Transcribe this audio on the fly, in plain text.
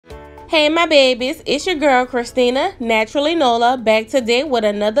Hey my babies, it's your girl Christina, Naturally Nola, back today with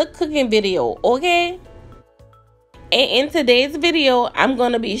another cooking video, okay? And in today's video, I'm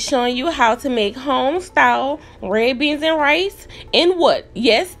going to be showing you how to make home-style red beans and rice in what?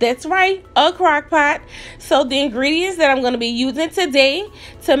 Yes, that's right, a crock pot. So the ingredients that I'm going to be using today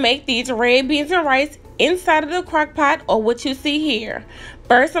to make these red beans and rice inside of the crock pot are what you see here.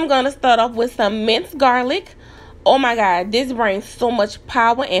 First, I'm going to start off with some minced garlic. Oh my god, this brings so much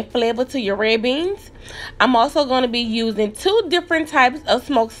power and flavor to your red beans. I'm also going to be using two different types of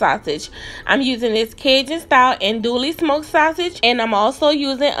smoked sausage. I'm using this Cajun style andouille smoked sausage, and I'm also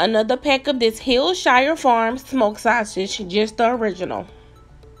using another pack of this Hillshire Farm smoked sausage, just the original.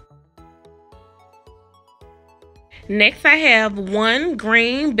 Next, I have one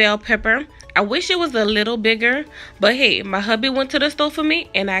green bell pepper. I wish it was a little bigger, but hey, my hubby went to the store for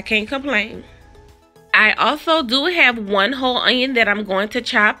me and I can't complain. I also do have one whole onion that I'm going to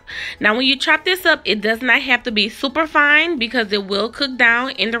chop. Now when you chop this up, it does not have to be super fine because it will cook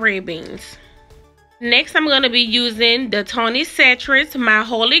down in the red beans. Next, I'm going to be using the Tony Saturates, my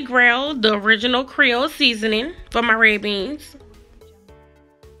holy grail, the original Creole seasoning for my red beans.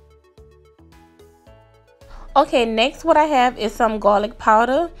 Okay, next what I have is some garlic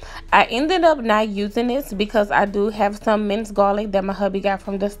powder. I ended up not using this because I do have some minced garlic that my hubby got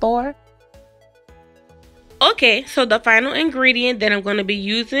from the store. Okay, so the final ingredient that I'm going to be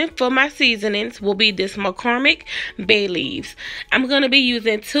using for my seasonings will be this McCormick bay leaves. I'm going to be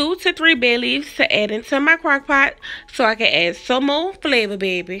using 2 to 3 bay leaves to add into my crock pot so I can add some more flavor,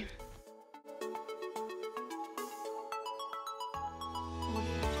 baby.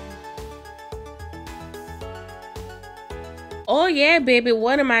 Oh yeah, baby,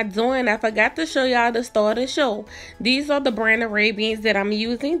 what am I doing? I forgot to show y'all the start of the show. These are the brand of red beans that I'm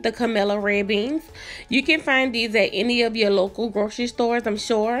using, the Camilla red beans. You can find these at any of your local grocery stores, I'm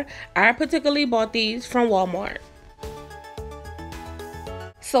sure. I particularly bought these from Walmart.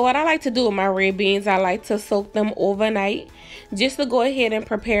 So what I like to do with my red beans, I like to soak them overnight just to go ahead and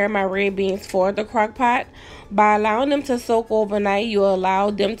prepare my red beans for the crock pot. By allowing them to soak overnight, you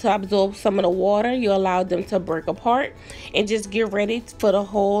allow them to absorb some of the water, you allow them to break apart, and just get ready for the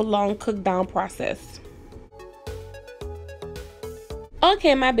whole long cook down process.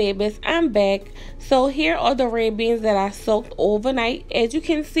 Okay my babies, I'm back. So here are the red beans that I soaked overnight. As you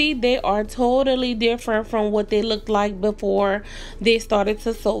can see, they are totally different from what they looked like before they started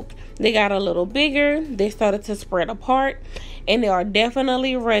to soak. They got a little bigger, they started to spread apart, and they are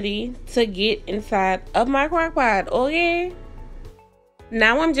definitely ready to get inside of my crock pot, okay?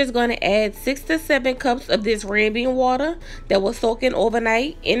 Now I'm just going to add 6 to 7 cups of this red bean water that was soaking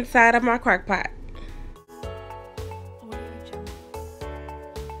overnight inside of my crock pot.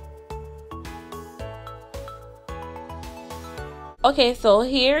 Okay, so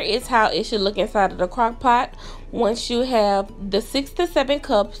here is how it should look inside of the crock pot. Once you have the 6 to 7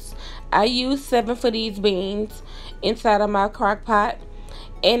 cups, I use 7 for these beans inside of my crock pot.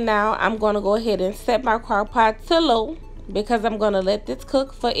 And now I'm going to go ahead and set my crock pot to low because I'm going to let this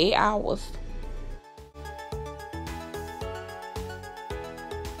cook for 8 hours.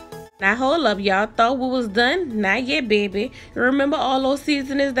 Now hold up, y'all thought we was done? Not yet, baby. Remember all those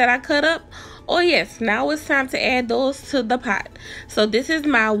seasonings that I cut up? Oh yes, now it's time to add those to the pot. So this is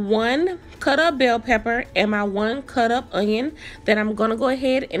my 1 cut up bell pepper and my 1 cut up onion that I'm gonna go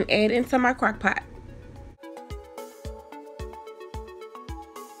ahead and add into my crock pot.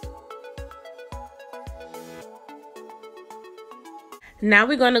 Now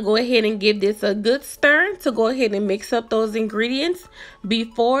we're going to go ahead and give this a good stir to go ahead and mix up those ingredients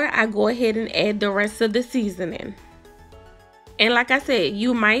before I go ahead and add the rest of the seasoning. And like I said,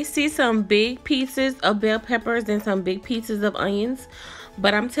 you might see some big pieces of bell peppers and some big pieces of onions.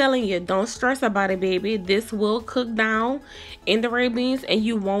 But I'm telling you, don't stress about it, baby. This will cook down in the red beans and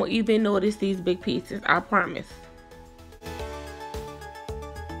you won't even notice these big pieces, I promise.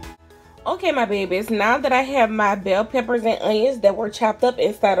 Okay my babies, now that I have my bell peppers and onions that were chopped up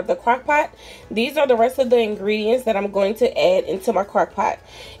inside of the crock pot, these are the rest of the ingredients that I'm going to add into my crock pot.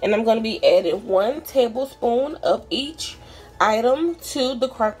 And I'm going to be adding 1 tablespoon of each item to the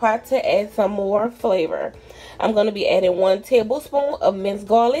crock pot to add some more flavor. I'm going to be adding 1 tablespoon of minced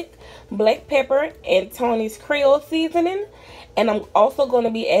garlic, black pepper, and Tony's Creole seasoning. And I'm also going to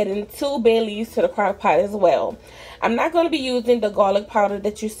be adding 2 bay leaves to the crock pot as well. I'm not going to be using the garlic powder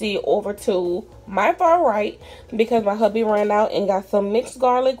that you see over to my far right because my hubby ran out and got some mixed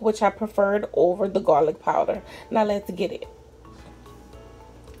garlic, which I preferred over the garlic powder. Now let's get it.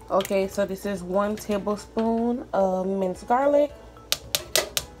 Okay, so this is 1 tablespoon of minced garlic.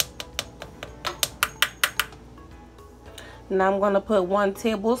 Now I'm going to put 1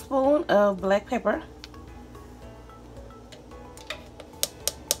 tablespoon of black pepper.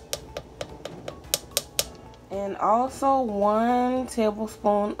 And also 1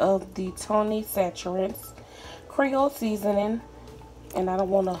 tablespoon of the Tony Saturates Creole seasoning. And I don't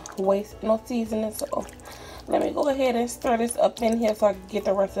want to waste no seasoning, so let me go ahead and stir this up in here so I can get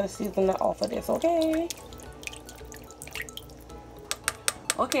the rest of the seasoning off of this, okay?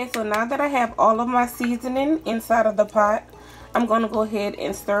 Okay, so now that I have all of my seasoning inside of the pot, I'm going to go ahead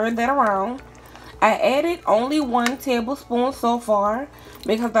and stir that around. I added only 1 tablespoon so far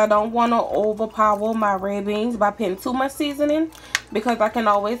because I don't want to overpower my red beans by putting too much seasoning, because I can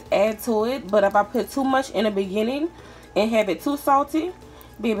always add to it. But if I put too much in the beginning and have it too salty,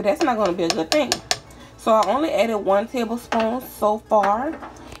 baby, that's not going to be a good thing. So I only added 1 tablespoon so far.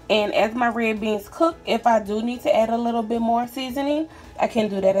 And as my red beans cook, if I do need to add a little bit more seasoning, I can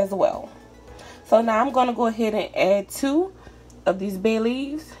do that as well. So now I'm going to go ahead and add 2 of these bay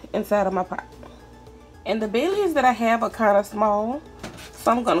leaves inside of my pot. And the bay leaves that I have are kind of small,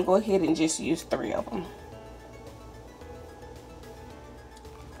 so I'm going to go ahead and just use 3 of them.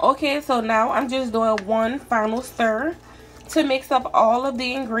 Okay, so now I'm just doing 1 final stir to mix up all of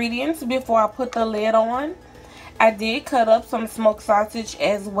the ingredients before I put the lid on. I did cut up some smoked sausage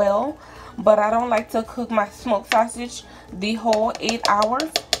as well, but I don't like to cook my smoked sausage the whole 8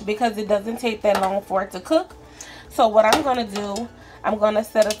 hours because it doesn't take that long for it to cook. So what I'm going to do, I'm going to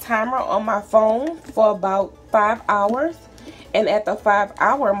set a timer on my phone for about 5 hours. And at the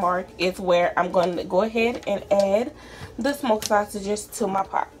 5-hour mark is where I'm going to go ahead and add the smoked sausages to my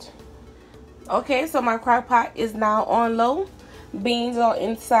pot. Okay, so my crock pot is now on low. Beans are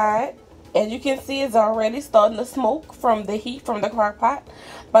inside. As you can see, it's already starting to smoke from the heat from the crock pot.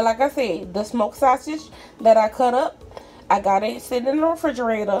 But like I said, the smoked sausage that I cut up, I got it sitting in the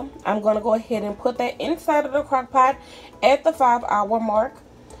refrigerator. I'm going to go ahead and put that inside of the crock pot at the 5-hour mark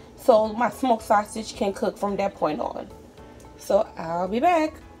so my smoked sausage can cook from that point on. So I'll be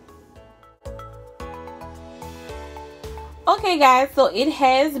back. Okay guys, so it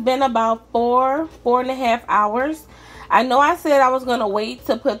has been about 4.5 hours. I know I said I was going to wait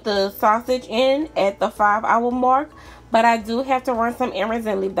to put the sausage in at the 5-hour mark, but I do have to run some errands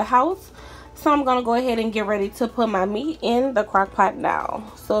and leave the house. So I'm going to go ahead and get ready to put my meat in the crock pot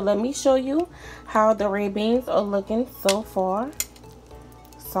now. So let me show you how the red beans are looking so far.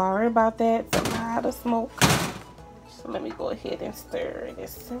 Sorry about that, it's a lot of smoke. So let me go ahead and stir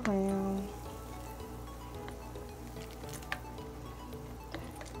this around.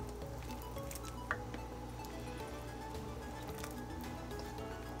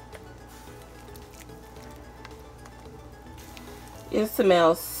 It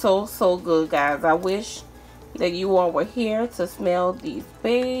smells so good, guys. I wish that you all were here to smell these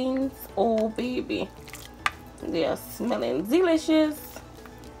beans. Oh baby, they are smelling delicious.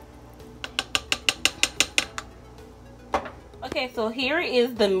 Okay, so here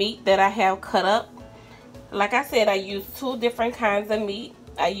is the meat that I have cut up. Like I said, I used 2 different kinds of meat.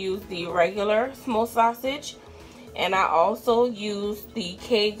 I used the regular smoked sausage, and I also used the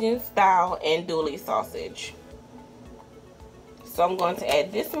Cajun style andouille sausage. So I'm going to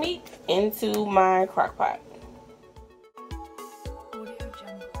add this meat into my crock pot.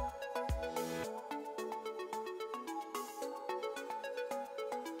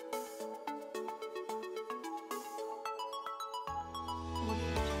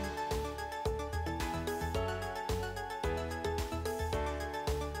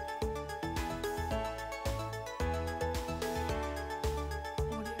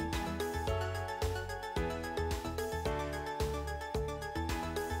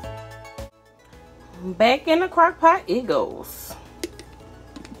 Back in the crock pot it goes.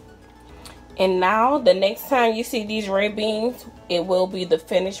 And now the next time you see these red beans, it will be the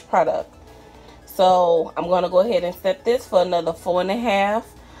finished product. So I'm going to go ahead and set this for another 4.5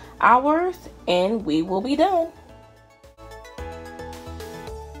 hours and we will be done.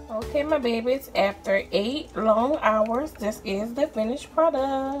 Okay my babies, after 8 long hours, this is the finished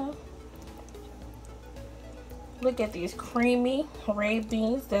product. Look at these creamy red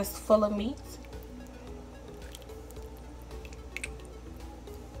beans that's full of meat.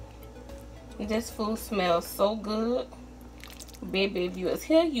 This food smells so good. Baby, if you was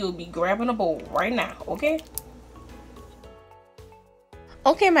here, you'll be grabbing a bowl right now, okay?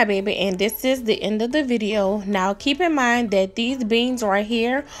 Okay, my baby, and this is the end of the video. Now, keep in mind that these beans right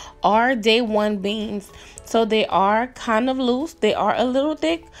here are day 1 beans. So they are kind of loose. They are a little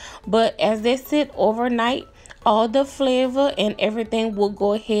thick, but as they sit overnight, all the flavor and everything will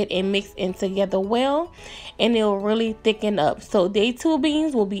go ahead and mix in together well, and it'll really thicken up. So day 2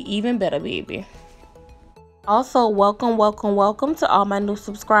 beans will be even better, baby. Also, welcome to all my new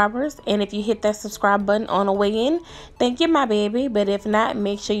subscribers. And if you hit that subscribe button on the way in, thank you, my baby. But if not,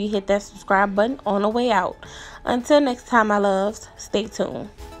 make sure you hit that subscribe button on the way out. Until next time, my loves, stay tuned.